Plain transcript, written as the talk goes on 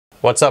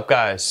What's up,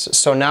 guys?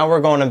 So now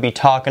we're going to be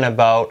talking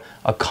about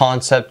a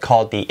concept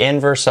called the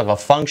inverse of a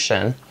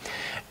function.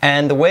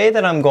 And the way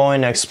that I'm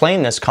going to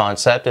explain this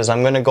concept is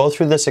I'm going to go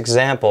through this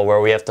example where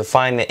we have to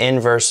find the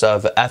inverse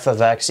of f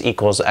of x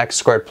equals x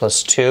squared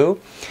plus 2.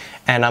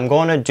 And I'm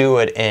going to do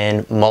it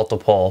in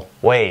multiple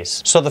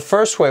ways. So the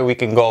first way we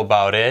can go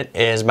about it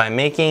is by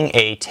making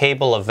a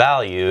table of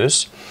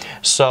values.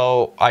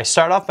 So I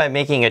start off by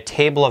making a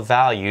table of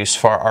values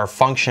for our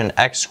function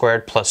x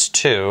squared plus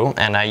 2,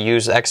 and I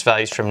use x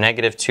values from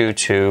 -2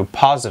 to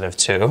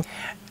 +2.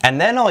 And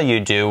then all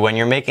you do when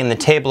you're making the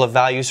table of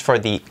values for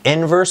the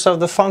inverse of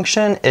the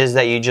function is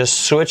that you just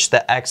switch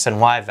the x and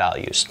y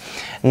values.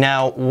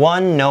 Now,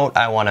 one note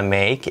I want to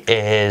make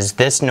is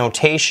this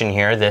notation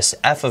here, this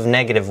f of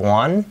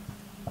 -1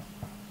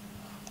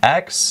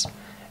 x,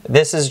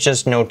 this is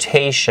just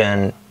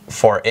notation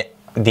for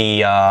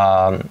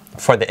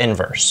the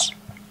inverse.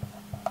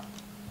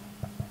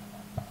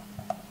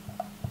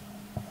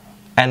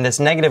 And this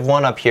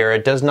 -1 up here,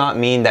 it does not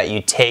mean that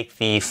you take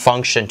the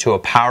function to a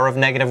power of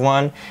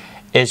 -1.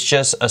 It's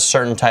just a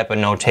certain type of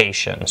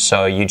notation.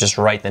 So you just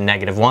write the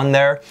 -1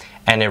 there,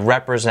 and it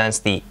represents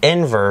the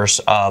inverse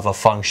of a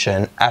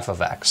function f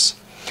of x.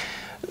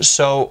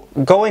 So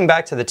going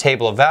back to the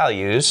table of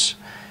values,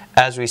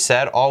 as we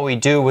said, all we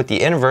do with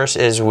the inverse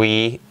is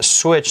we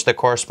switch the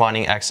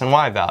corresponding x and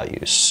y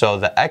values. So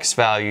the x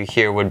value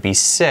here would be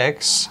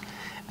 6,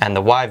 and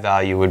the y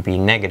value would be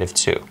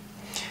 -2.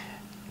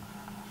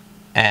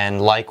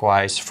 And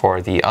likewise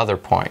for the other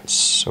points.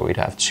 So we'd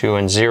have 2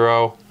 and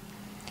 0,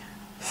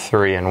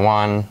 3 and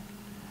 1,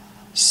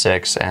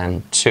 6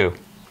 and 2.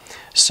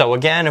 So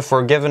again, if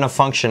we're given a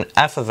function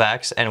f of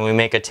x and we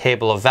make a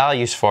table of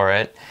values for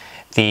it,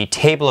 the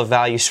table of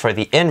values for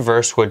the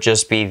inverse would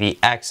just be the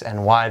x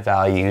and y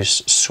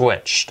values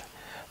switched.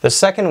 The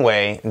second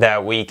way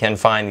that we can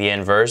find the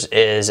inverse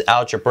is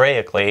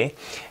algebraically.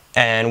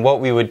 And what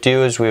we would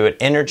do is we would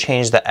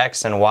interchange the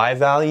x and y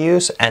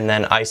values and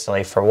then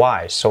isolate for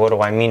y. So what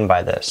do I mean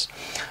by this?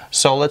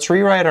 So let's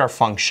rewrite our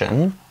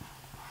function.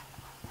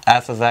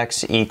 F of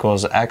x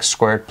equals x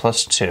squared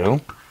plus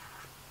 2.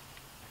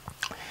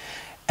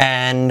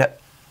 And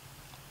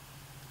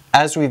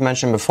as we've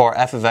mentioned before,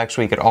 f of x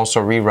we could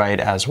also rewrite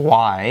as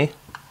y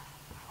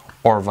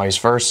or vice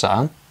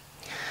versa.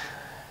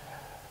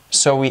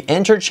 So we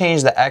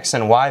interchange the x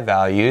and y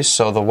values,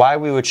 so the y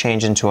we would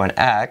change into an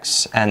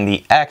x, and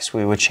the x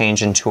we would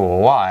change into a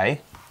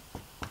y.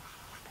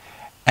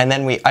 And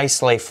then we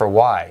isolate for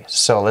y.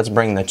 So let's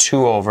bring the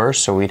 2 over,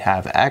 so we'd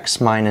have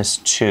x minus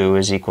 2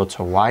 is equal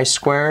to y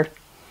squared.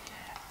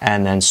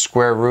 And then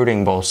square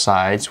rooting both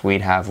sides,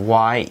 we'd have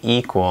y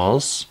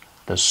equals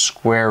the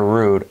square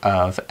root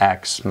of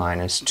x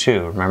minus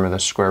 2. Remember, the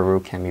square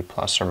root can be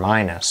plus or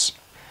minus.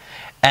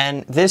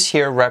 And this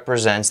here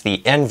represents the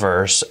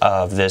inverse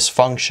of this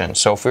function.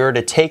 So if we were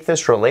to take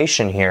this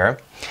relation here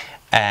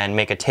and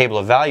make a table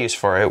of values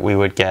for it, we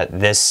would get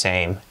this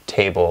same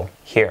table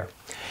here.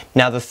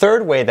 Now the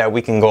third way that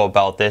we can go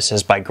about this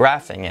is by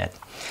graphing it.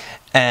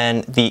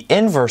 And the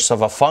inverse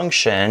of a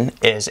function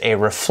is a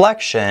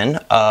reflection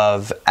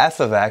of f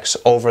of x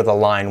over the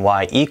line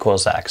y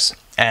equals x.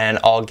 And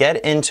I'll get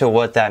into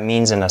what that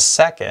means in a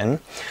second.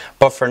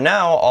 But for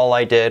now, all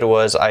I did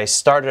was I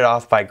started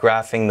off by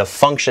graphing the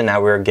function that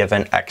we were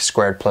given, x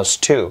squared plus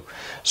 2.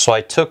 So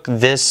I took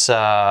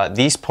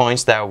these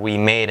points that we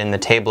made in the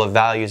table of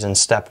values in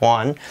step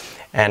 1,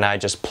 and I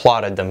just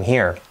plotted them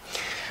here.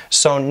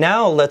 So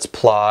now let's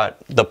plot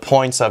the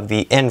points of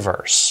the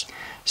inverse.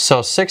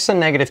 So 6 and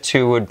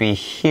 -2 would be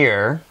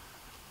here.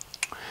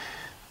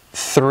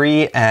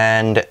 3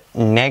 and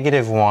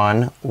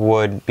 -1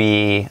 would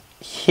be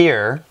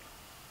here.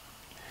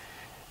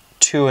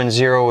 2 and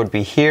 0 would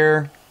be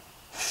here.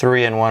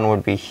 3 and 1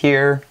 would be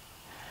here.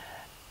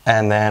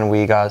 And then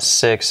we got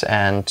 6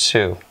 and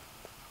 2.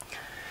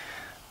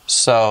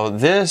 So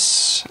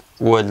this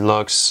would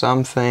look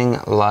something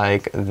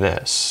like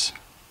this.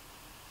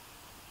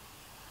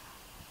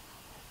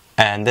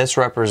 And this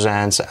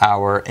represents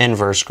our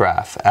inverse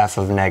graph, f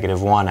of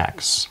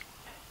 -1x.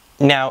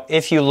 Now,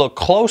 if you look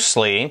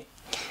closely,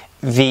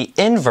 the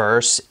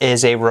inverse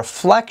is a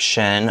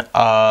reflection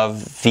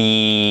of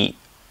the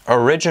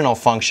original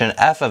function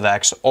f of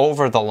x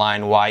over the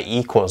line y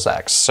equals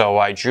x. So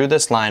I drew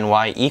this line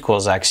y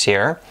equals x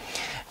here,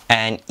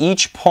 and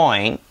each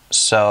point,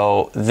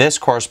 so this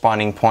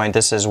corresponding point,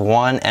 this is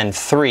 1 and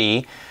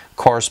 3,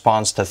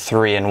 corresponds to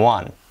 3 and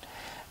 1.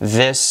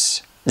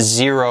 This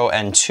 0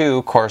 and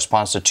 2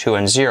 corresponds to 2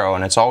 and 0,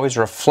 and it's always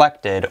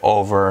reflected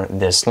over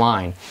this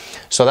line.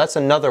 So that's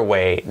another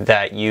way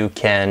that you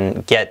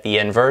can get the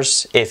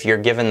inverse if you're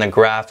given the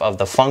graph of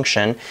the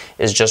function,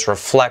 is just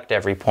reflect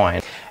every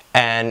point.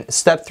 And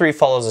step 3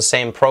 follows the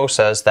same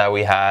process that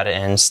we had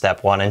in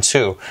step 1 and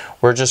 2.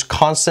 We're just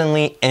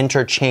constantly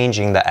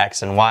interchanging the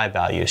x and y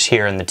values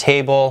here in the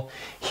table,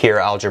 here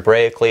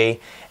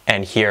algebraically,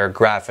 and here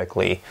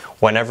graphically.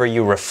 Whenever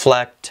you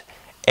reflect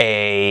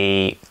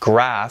a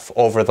graph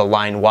over the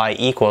line y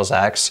equals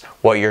x,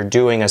 what you're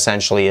doing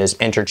essentially is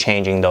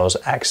interchanging those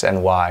x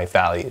and y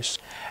values.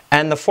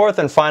 And the fourth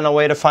and final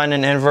way to find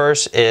an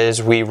inverse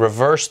is we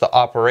reverse the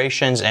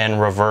operations in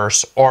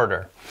reverse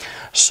order.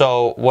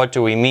 So what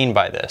do we mean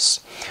by this?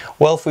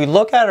 Well, if we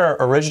look at our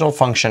original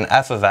function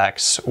f of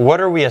x,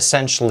 what are we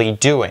essentially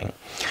doing?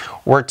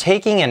 We're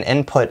taking an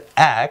input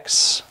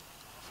x,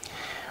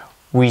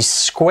 we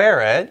square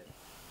it,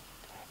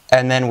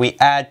 and then we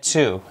add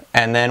 2,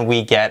 and then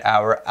we get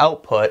our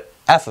output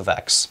f of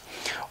x.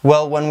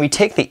 Well, when we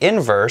take the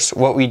inverse,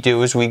 what we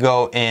do is we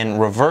go in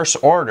reverse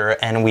order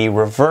and we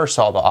reverse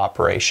all the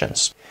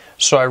operations.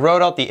 So I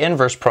wrote out the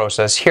inverse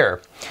process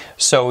here.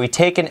 So we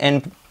take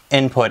an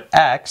input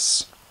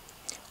x,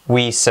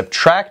 we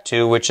subtract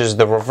 2, which is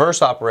the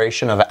reverse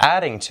operation of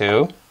adding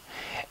 2,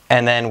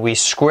 and then we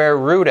square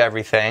root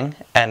everything,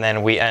 and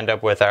then we end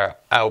up with our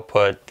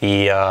output,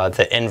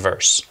 the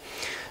inverse.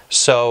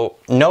 So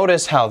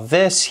notice how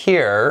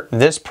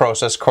this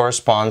process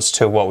corresponds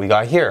to what we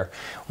got here.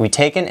 We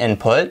take an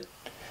input,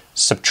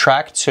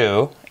 subtract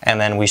 2,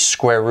 and then we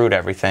square root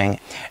everything,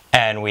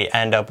 and we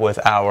end up with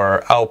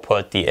our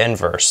output, the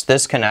inverse.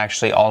 This can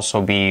actually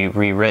also be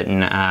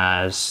rewritten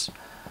as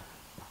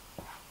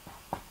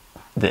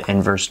the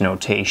inverse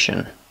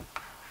notation.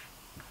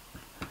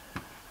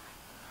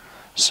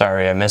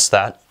 Sorry, I missed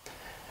that.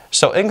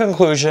 So in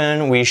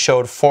conclusion, we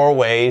showed 4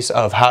 ways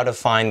of how to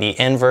find the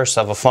inverse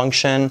of a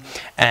function,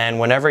 and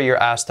whenever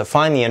you're asked to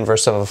find the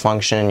inverse of a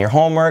function in your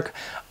homework,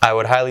 I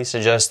would highly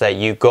suggest that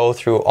you go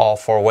through all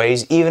 4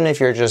 ways, even if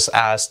you're just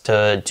asked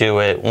to do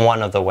it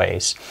one of the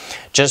ways,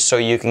 just so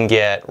you can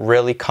get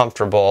really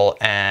comfortable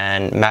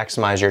and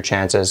maximize your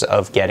chances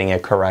of getting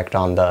it correct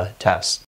on the test.